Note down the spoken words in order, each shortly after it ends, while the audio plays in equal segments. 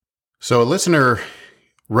So a listener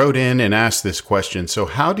wrote in and asked this question. So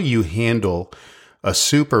how do you handle a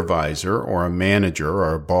supervisor or a manager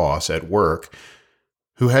or a boss at work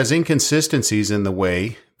who has inconsistencies in the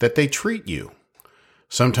way that they treat you?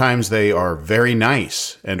 Sometimes they are very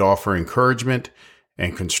nice and offer encouragement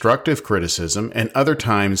and constructive criticism, and other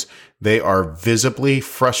times they are visibly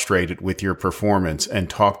frustrated with your performance and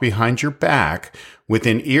talk behind your back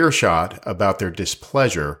within earshot about their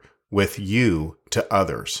displeasure with you to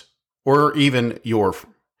others, or even your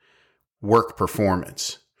work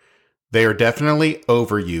performance. They are definitely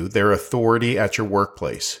over you, their authority at your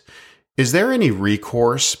workplace. Is there any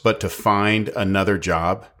recourse but to find another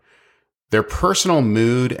job? Their personal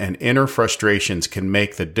mood and inner frustrations can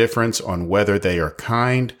make the difference on whether they are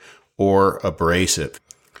kind or abrasive.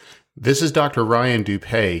 This is Dr. Ryan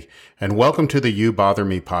Dupay, and welcome to the You Bother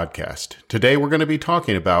Me podcast. Today we're going to be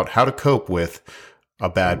talking about how to cope with a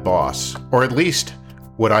bad boss, or at least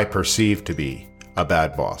what I perceive to be a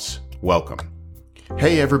bad boss. Welcome.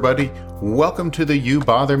 Hey everybody, welcome to the You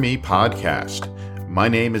Bother Me podcast. My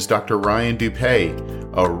name is Dr. Ryan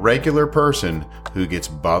Dupay, a regular person who gets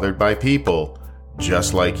bothered by people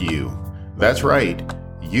just like you. That's right,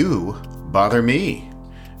 you bother me.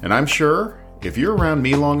 And I'm sure if you're around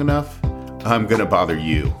me long enough, I'm going to bother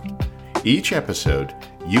you. Each episode,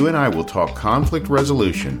 you and I will talk conflict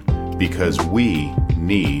resolution because we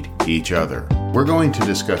need each other. We're going to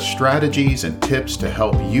discuss strategies and tips to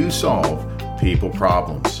help you solve people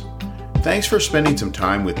problems. Thanks for spending some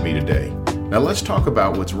time with me today. Now let's talk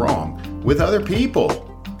about what's wrong with other people,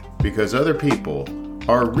 because other people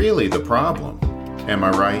are really the problem. Am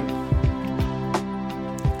I right?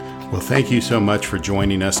 Well, thank you so much for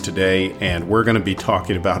joining us today, and we're going to be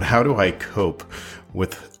talking about how do I cope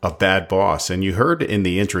with a bad boss. And you heard in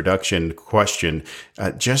the introduction question,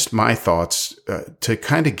 just my thoughts to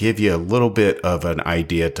kind of give you a little bit of an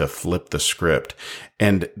idea to flip the script.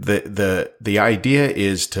 And the idea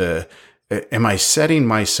is to, am I setting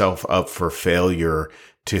myself up for failure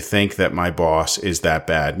to think that my boss is that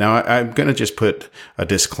bad? Now, I'm going to just put a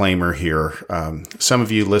disclaimer here. Some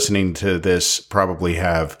of you listening to this probably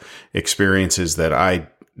have experiences that I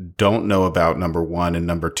don't know about, number one, and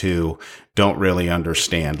number two, don't really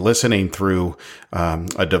understand. Listening through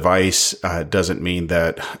a device doesn't mean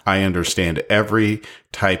that I understand every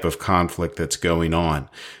type of conflict that's going on.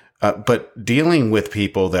 But dealing with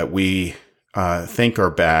people that we think are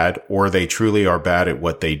bad, or they truly are bad at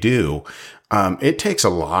what they do, it takes a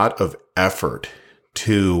lot of effort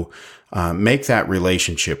to make that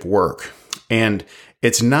relationship work. And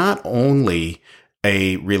it's not only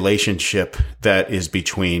a relationship that is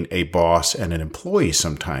between a boss and an employee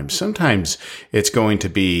sometimes. Sometimes it's going to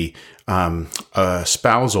be a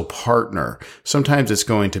spousal partner. Sometimes it's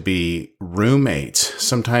going to be roommates.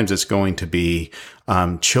 Sometimes it's going to be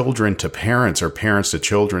children to parents or parents to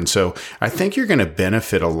children. So I think you're going to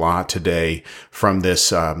benefit a lot today from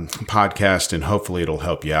this podcast, and hopefully it'll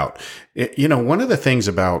help you out. One of the things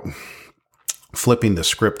about flipping the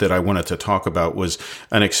script that I wanted to talk about was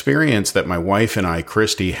an experience that my wife and I,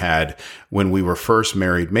 Christy, had when we were first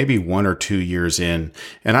married, maybe 1 or 2 years in.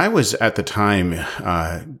 And I was at the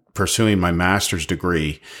time pursuing my master's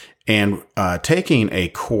degree and taking a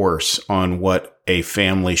course on what a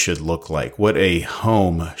family should look like, what a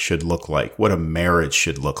home should look like, what a marriage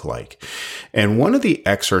should look like. And one of the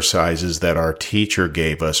exercises that our teacher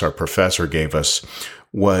gave us, our professor gave us,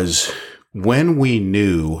 was when we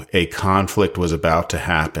knew a conflict was about to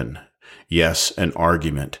happen. Yes, an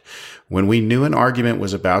argument. When we knew an argument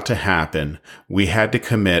was about to happen, we had to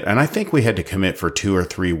commit, and I think we had to commit for 2 or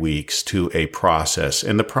 3 weeks to a process.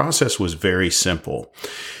 And the process was very simple.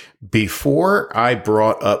 Before I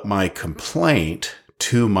brought up my complaint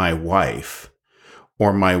to my wife,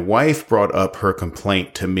 or my wife brought up her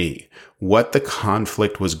complaint to me, what the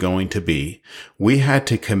conflict was going to be, we had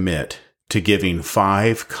to commit to giving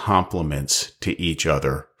 5 compliments to each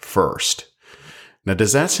other first. Now,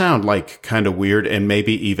 does that sound like kind of weird and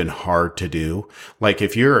maybe even hard to do? Like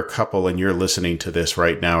if you're a couple and you're listening to this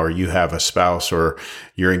right now, or you have a spouse, or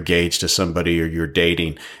you're engaged to somebody, or you're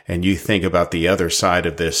dating, and you think about the other side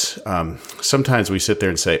of this, sometimes we sit there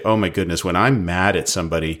and say, oh my goodness, when I'm mad at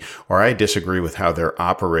somebody or I disagree with how they're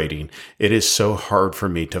operating, it is so hard for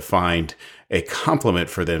me to find a compliment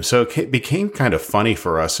for them. So it became kind of funny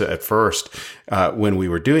for us at first when we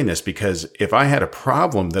were doing this, because if I had a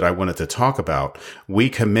problem that I wanted to talk about, we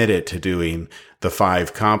committed to doing the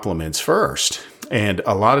 5 compliments first. And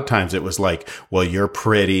a lot of times it was like, well, you're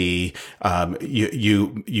pretty,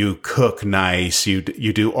 you cook nice, you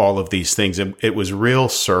do all of these things. And it was real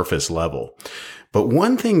surface level. But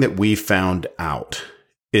one thing that we found out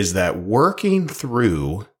is that working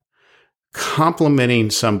through complimenting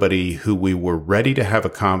somebody who we were ready to have a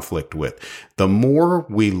conflict with, the more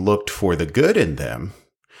we looked for the good in them,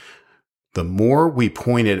 the more we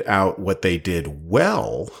pointed out what they did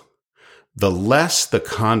well, the less the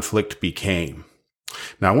conflict became.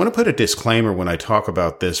 Now, I want to put a disclaimer when I talk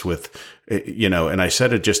about this with, and I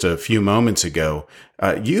said it just a few moments ago,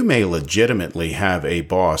 you may legitimately have a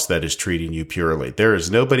boss that is treating you purely. There is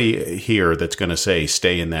nobody here that's going to say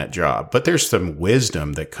stay in that job, but there's some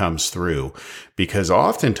wisdom that comes through, because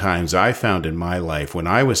oftentimes I found in my life when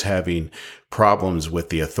I was having problems with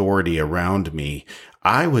the authority around me,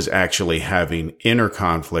 I was actually having inner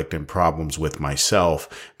conflict and problems with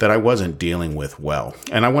myself that I wasn't dealing with well.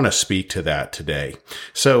 And I want to speak to that today.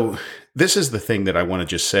 So this is the thing that I want to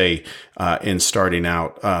just say in starting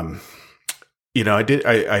out. I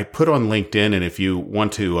put on LinkedIn, and if you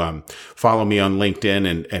want to follow me on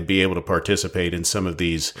LinkedIn and be able to participate in some of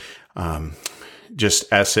these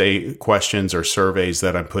just essay questions or surveys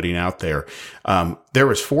that I'm putting out there, there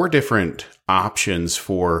was 4 different options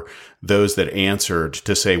for those that answered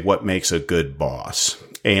to say what makes a good boss.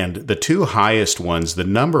 And the 2 highest ones, the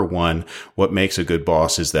number one, what makes a good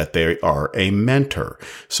boss is that they are a mentor,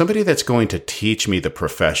 somebody that's going to teach me the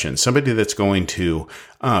profession, somebody that's going to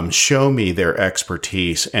show me their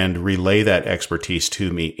expertise and relay that expertise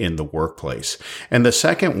to me in the workplace. And the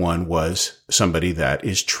second one was somebody that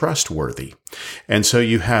is trustworthy. And so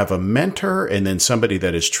you have a mentor and then somebody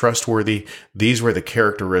that is trustworthy. These were the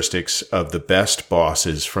characteristics of the best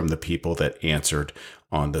bosses from the people that answered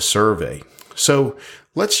on the survey. So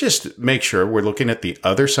let's just make sure we're looking at the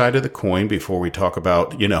other side of the coin before we talk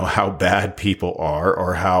about, how bad people are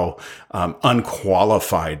or how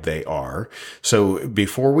unqualified they are. So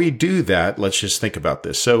before we do that, let's just think about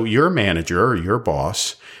this. So your manager or your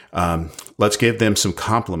boss, let's give them some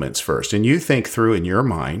compliments first. And you think through in your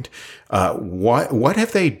mind, what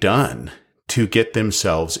have they done to get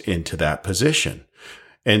themselves into that position?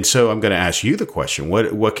 And so I'm going to ask you the question,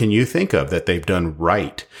 what can you think of that they've done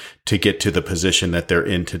right to get to the position that they're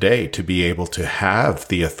in today, to be able to have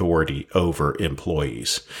the authority over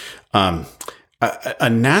employees? A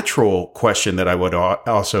natural question that I would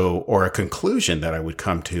also, or a conclusion that I would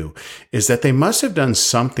come to, is that they must have done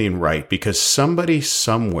something right because somebody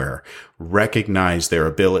somewhere recognized their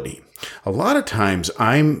ability. A lot of times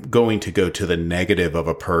I'm going to go to the negative of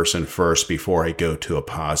a person first before I go to a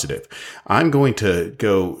positive. I'm going to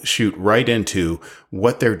go shoot right into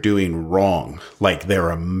what they're doing wrong, like they're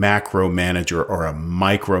a macro manager or a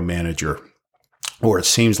micromanager. Or it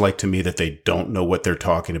seems like to me that they don't know what they're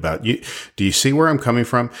talking about. Do you see where I'm coming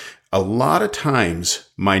from? A lot of times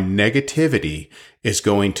my negativity is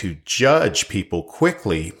going to judge people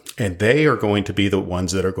quickly, and they are going to be the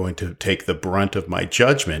ones that are going to take the brunt of my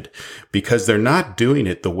judgment because they're not doing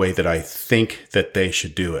it the way that I think that they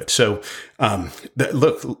should do it. So,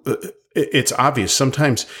 look, it's obvious.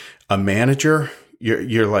 Sometimes a manager,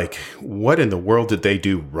 you're like, what in the world did they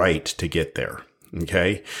do right to get there?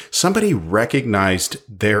 Okay. Somebody recognized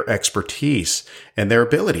their expertise and their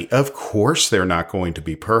ability. Of course, they're not going to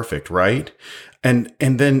be perfect, right? And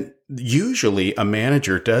then usually a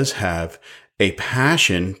manager does have a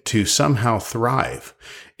passion to somehow thrive.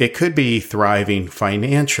 It could be thriving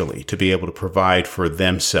financially to be able to provide for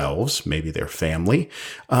themselves, maybe their family,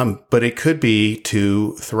 but it could be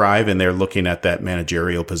to thrive and they're looking at that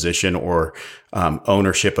managerial position or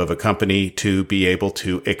ownership of a company to be able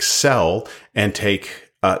to excel and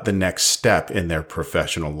take the next step in their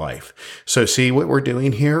professional life. So see what we're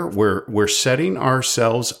doing here? We're setting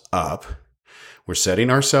ourselves up. We're setting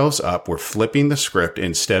ourselves up. We're flipping the script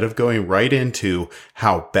instead of going right into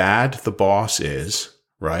how bad the boss is,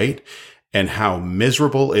 right? And how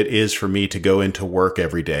miserable it is for me to go into work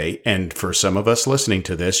every day. And for some of us listening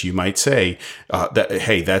to this, you might say,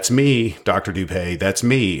 hey, that's me, Dr. Dupay, that's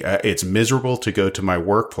me. It's miserable to go to my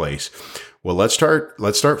workplace. Well, let's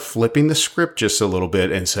start flipping the script just a little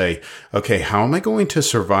bit and say, okay, how am I going to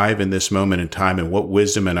survive in this moment in time, and what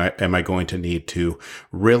wisdom am I going to need to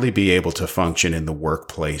really be able to function in the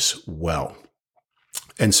workplace well?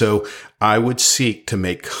 And so I would seek to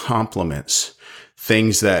make compliments,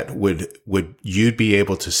 things that would you'd be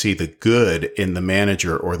able to see the good in the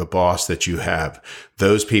manager or the boss that you have,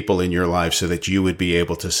 those people in your life, so that you would be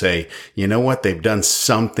able to say, you know what, they've done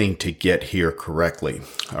something to get here correctly.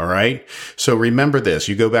 All right. So remember this,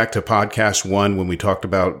 you go back to podcast 1 when we talked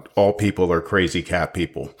about all people are crazy cat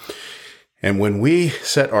people. And when we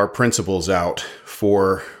set our principles out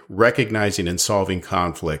for recognizing and solving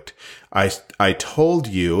conflict, I told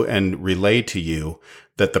you and relayed to you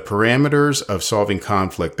that the parameters of solving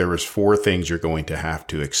conflict, there is 4 things you're going to have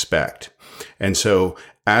to expect. And so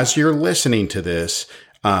as you're listening to this,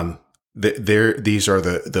 These are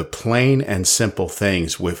the plain and simple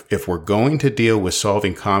things. If we're going to deal with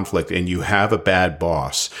solving conflict and you have a bad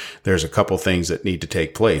boss, there's a couple things that need to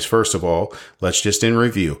take place. First of all, let's just in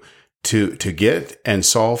review. To get and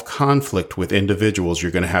solve conflict with individuals,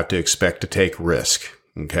 you're going to have to expect to take risk.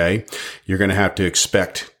 Okay. You're going to have to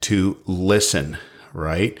expect to listen.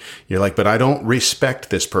 Right? You're like, but I don't respect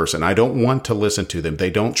this person. I don't want to listen to them. They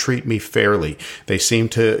don't treat me fairly. They seem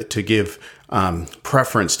to give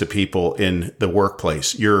preference to people in the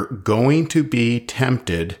workplace. You're going to be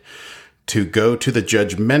tempted to go to the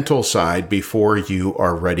judgmental side before you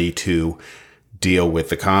are ready to deal with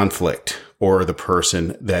the conflict or the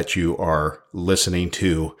person that you are listening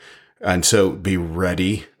to. And so be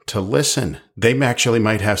ready to listen. They actually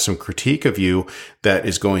might have some critique of you that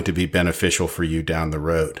is going to be beneficial for you down the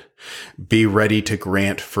road. Be ready to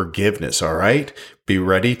grant forgiveness. All right. Be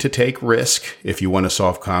ready to take risk. If you want to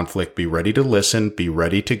solve conflict, be ready to listen, be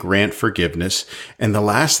ready to grant forgiveness. And the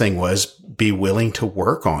last thing was be willing to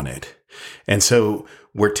work on it. And so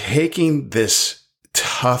we're taking this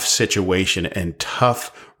tough situation and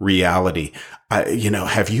tough reality.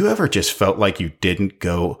 Have you ever just felt like you didn't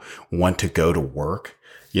want to go to work?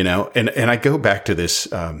 And I go back to this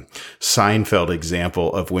Seinfeld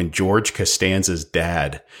example of when George Costanza's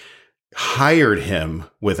dad hired him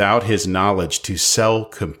without his knowledge to sell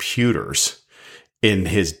computers in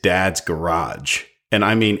his dad's garage. And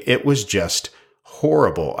I mean, it was just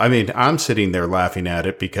horrible. I mean, I'm sitting there laughing at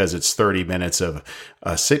it because it's 30 minutes of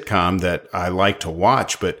a sitcom that I like to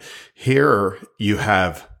watch. But here you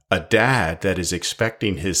have a dad that is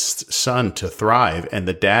expecting his son to thrive, and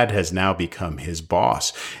the dad has now become his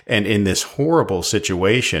boss. And in this horrible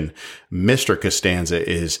situation, Mr. Costanza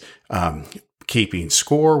is keeping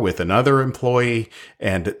score with another employee,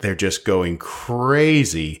 and they're just going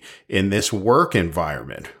crazy in this work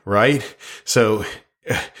environment, right? So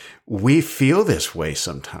we feel this way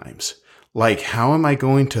sometimes. Like, how am I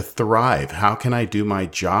going to thrive? How can I do my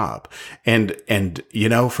job? And,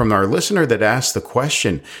 from our listener that asked the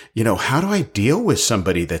question, how do I deal with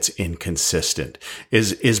somebody that's inconsistent?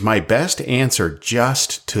 Is my best answer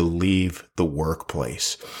just to leave the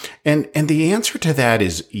workplace? And the answer to that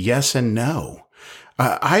is yes and no.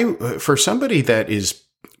 For somebody that is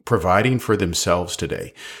providing for themselves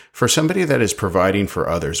today, for somebody that is providing for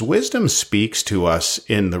others, wisdom speaks to us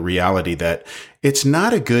in the reality that it's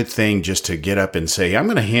not a good thing just to get up and say, I'm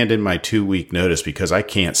going to hand in my 2-week notice because I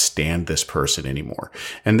can't stand this person anymore.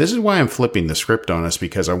 And this is why I'm flipping the script on us,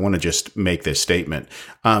 because I want to just make this statement.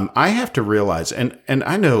 I have to realize, and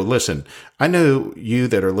I know, listen, I know you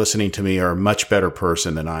that are listening to me are a much better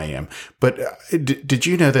person than I am. But did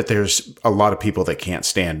you know that there's a lot of people that can't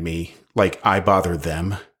stand me? Like, I bother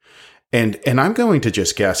them. And I'm going to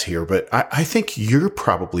just guess here, but I think you're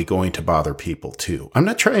probably going to bother people too. I'm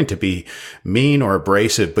not trying to be mean or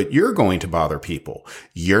abrasive, but you're going to bother people.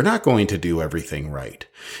 You're not going to do everything right.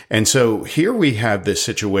 And so here we have this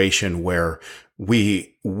situation where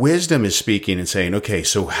wisdom is speaking and saying, okay,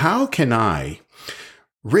 so how can I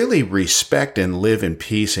really respect and live in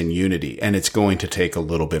peace and unity? And it's going to take a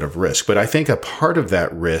little bit of risk. But I think a part of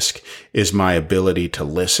that risk is my ability to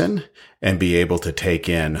listen and be able to take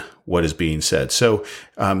in what is being said. So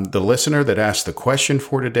the listener that asked the question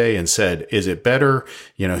for today and said, is it better,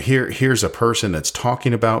 here's a person that's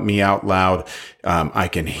talking about me out loud. I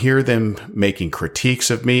can hear them making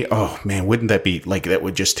critiques of me. Oh man, wouldn't that be like, that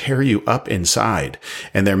would just tear you up inside.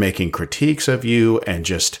 And they're making critiques of you and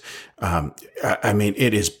just,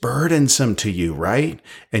 it is burdensome to you, right?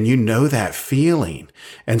 And you know that feeling.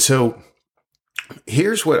 And so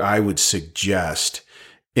here's what I would suggest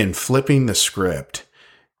in flipping the script.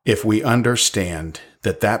 If we understand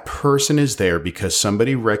that that person is there because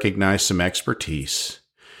somebody recognized some expertise,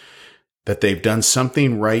 that they've done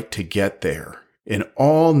something right to get there. In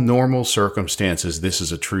all normal circumstances, this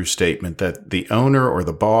is a true statement that the owner or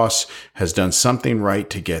the boss has done something right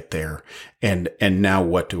to get there. And now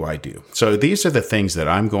what do I do? So these are the things that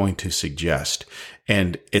I'm going to suggest.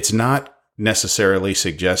 And it's not necessarily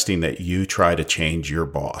suggesting that you try to change your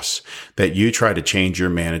boss, that you try to change your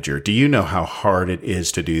manager. Do you know how hard it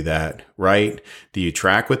is to do that, right? Do you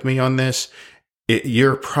track with me on this?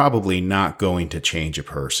 You're probably not going to change a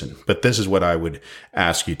person, but this is what I would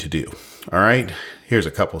ask you to do. All right. Here's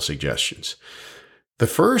a couple suggestions. The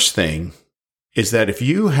first thing is that if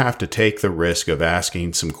you have to take the risk of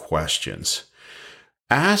asking some questions,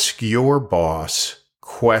 ask your boss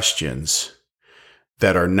questions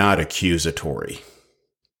that are not accusatory.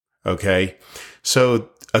 Okay. So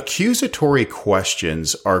accusatory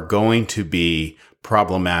questions are going to be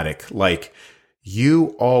problematic. Like,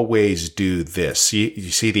 you always do this. You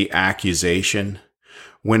see the accusation?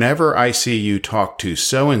 whenever I see you talk to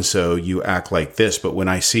so-and-so, you act like this. But when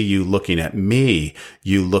I see you looking at me,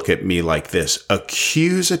 you look at me like this.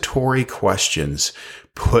 Accusatory questions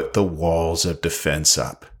put the walls of defense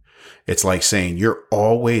up. It's like saying, you're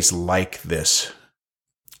always like this.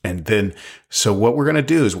 And then, so what we're going to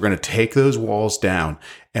do is we're going to take those walls down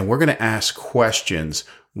and we're going to ask questions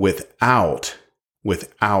without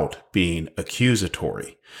being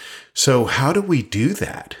accusatory. So how do we do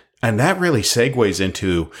that? And that really segues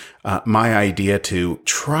into my idea to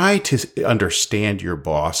try to understand your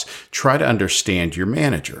boss, try to understand your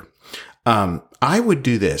manager. I would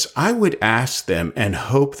do this. I would ask them, and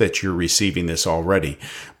hope that you're receiving this already,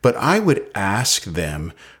 but I would ask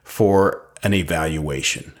them for an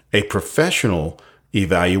evaluation, a professional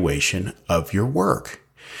evaluation of your work.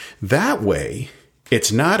 That way,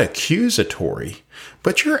 it's not accusatory,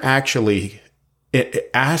 but you're actually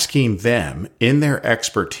asking them in their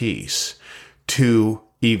expertise to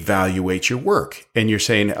evaluate your work. And you're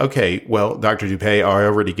saying, okay, well, Dr. Dupay, I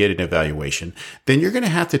already get an evaluation. Then you're going to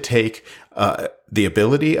have to take the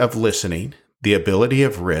ability of listening, the ability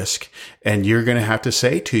of risk, and you're going to have to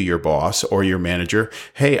say to your boss or your manager,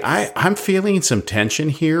 hey, I'm feeling some tension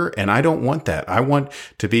here, and I don't want that. I want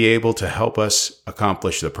to be able to help us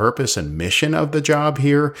accomplish the purpose and mission of the job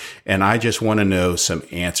here, and I just want to know some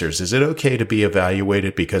answers. Is it okay to be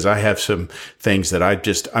evaluated? Because I have some things that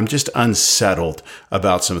I'm just unsettled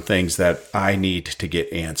about some things that I need to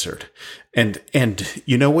get answered. And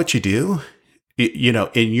you know what you do? You know,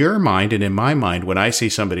 in your mind and in my mind, when I see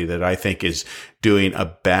somebody that I think is doing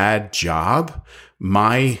a bad job,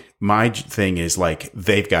 my thing is like,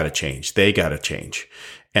 they've got to change. They got to change.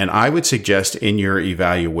 And I would suggest in your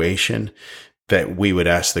evaluation that we would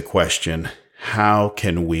ask the question, how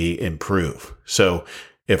can we improve? So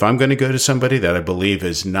if I'm going to go to somebody that I believe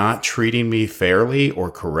is not treating me fairly or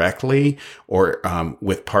correctly or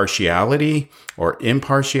with partiality or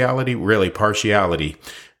impartiality, really partiality,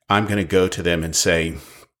 I'm going to go to them and say,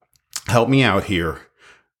 help me out here,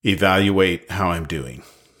 evaluate how I'm doing.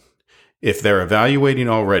 If they're evaluating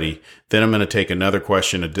already, then I'm going to take another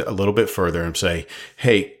question a little bit further and say,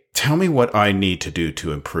 hey, tell me what I need to do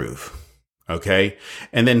to improve. Okay.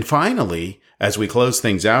 And then finally, as we close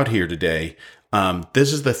things out here today,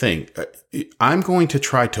 this is the thing. I'm going to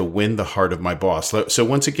try to win the heart of my boss. So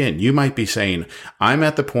once again, you might be saying, I'm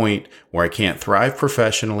at the point where I can't thrive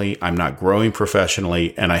professionally. I'm not growing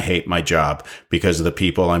professionally, and I hate my job because of the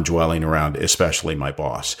people I'm dwelling around, especially my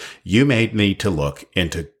boss. You may need to look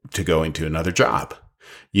into going to another job.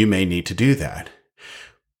 You may need to do that.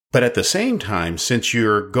 But at the same time, since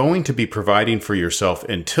you're going to be providing for yourself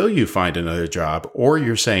until you find another job, or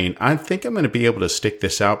you're saying, I think I'm going to be able to stick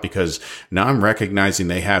this out because now I'm recognizing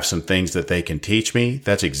they have some things that they can teach me,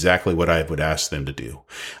 that's exactly what I would ask them to do.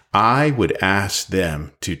 I would ask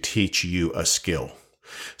them to teach you a skill.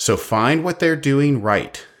 So find what they're doing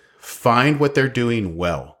right. Find what they're doing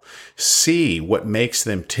well. See what makes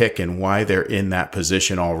them tick and why they're in that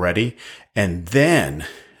position already. And then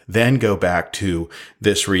go back to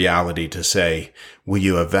this reality to say, will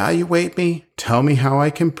you evaluate me? Tell me how I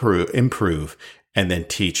can improve, and then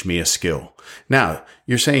teach me a skill. Now,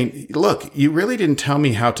 you're saying, look, you really didn't tell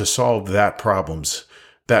me how to solve that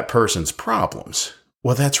person's problems.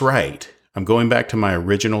 Well, that's right. I'm going back to my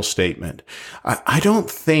original statement. I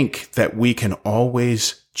don't think that we can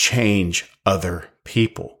always change other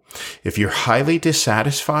people. If you're highly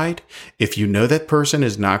dissatisfied, if you know that person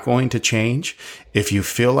is not going to change, if you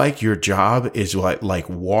feel like your job is like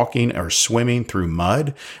walking or swimming through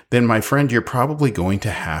mud, then my friend, you're probably going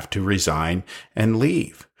to have to resign and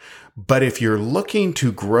leave. But if you're looking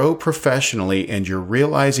to grow professionally and you're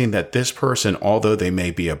realizing that this person, although they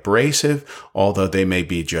may be abrasive, although they may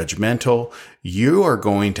be judgmental, you are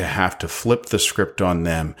going to have to flip the script on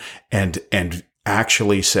them and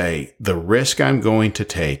actually say, the risk I'm going to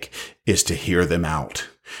take is to hear them out.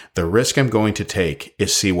 The risk I'm going to take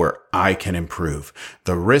is see where I can improve.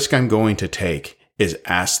 The risk I'm going to take is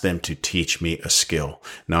ask them to teach me a skill.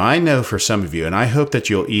 Now, I know for some of you, and I hope that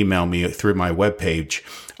you'll email me through my webpage,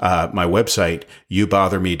 my website,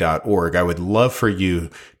 youbotherme.org. I would love for you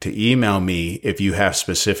to email me if you have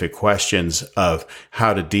specific questions of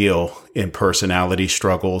how to deal in personality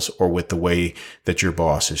struggles or with the way that your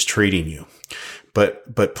boss is treating you.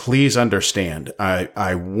 But please understand,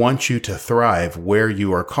 I want you to thrive where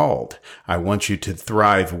you are called. I want you to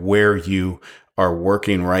thrive where you are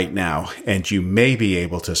working right now. And you may be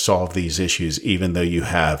able to solve these issues even though you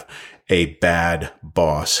have a bad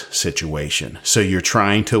boss situation. So you're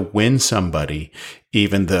trying to win somebody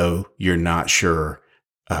even though you're not sure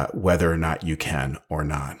whether or not you can or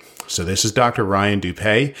not. So this is Dr. Ryan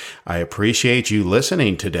Dupay. I appreciate you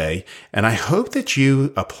listening today, and I hope that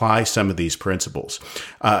you apply some of these principles.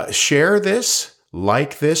 Share this,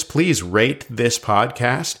 like this, please rate this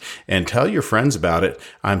podcast and tell your friends about it.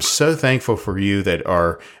 I'm so thankful for you that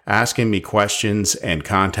are asking me questions and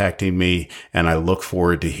contacting me, and I look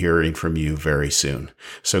forward to hearing from you very soon.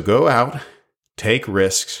 So go out, take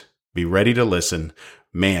risks, be ready to listen.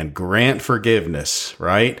 Man, grant forgiveness,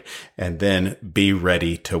 right? And then be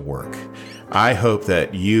ready to work. I hope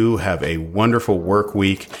that you have a wonderful work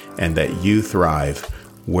week and that you thrive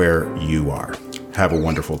where you are. Have a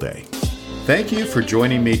wonderful day. Thank you for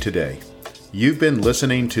joining me today. You've been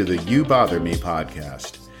listening to the You Bother Me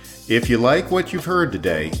podcast. If you like what you've heard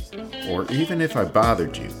today, or even if I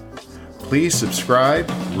bothered you, please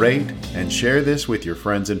subscribe, rate, and share this with your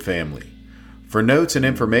friends and family. For notes and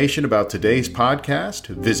information about today's podcast,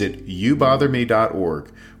 visit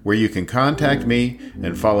youbotherme.org, where you can contact me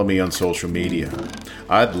and follow me on social media.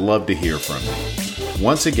 I'd love to hear from you.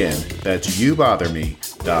 Once again, that's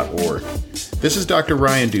youbotherme.org. This is Dr.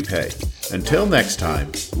 Ryan Dupay. Until next time,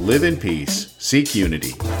 live in peace, seek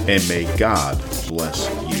unity, and may God bless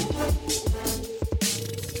you.